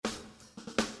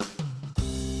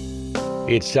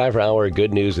It's time for our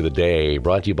Good News of the Day,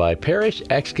 brought to you by Parrish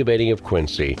Excavating of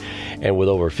Quincy. And with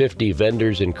over 50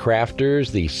 vendors and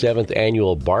crafters, the 7th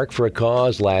annual Bark for a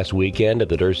Cause last weekend at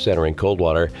the Durst Center in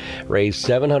Coldwater raised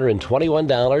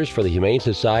 $721 for the Humane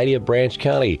Society of Branch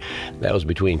County. That was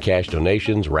between cash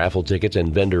donations, raffle tickets,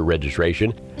 and vendor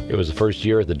registration. It was the first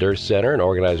year at the Durst Center, and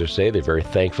organizers say they're very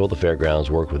thankful the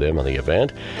fairgrounds worked with them on the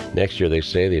event. Next year, they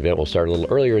say the event will start a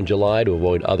little earlier in July to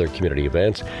avoid other community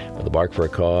events. But the Bark for a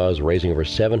Cause raising over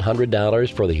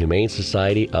 $700 for the Humane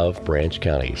Society of Branch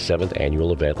County. 7th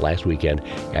annual event last weekend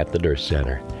at the Durst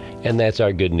Center. And that's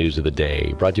our Good News of the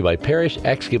Day, brought to you by Parrish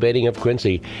Excavating of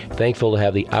Quincy. Thankful to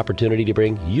have the opportunity to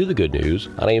bring you the good news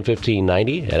on AM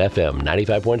 1590 and FM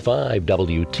 95.5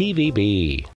 WTVB.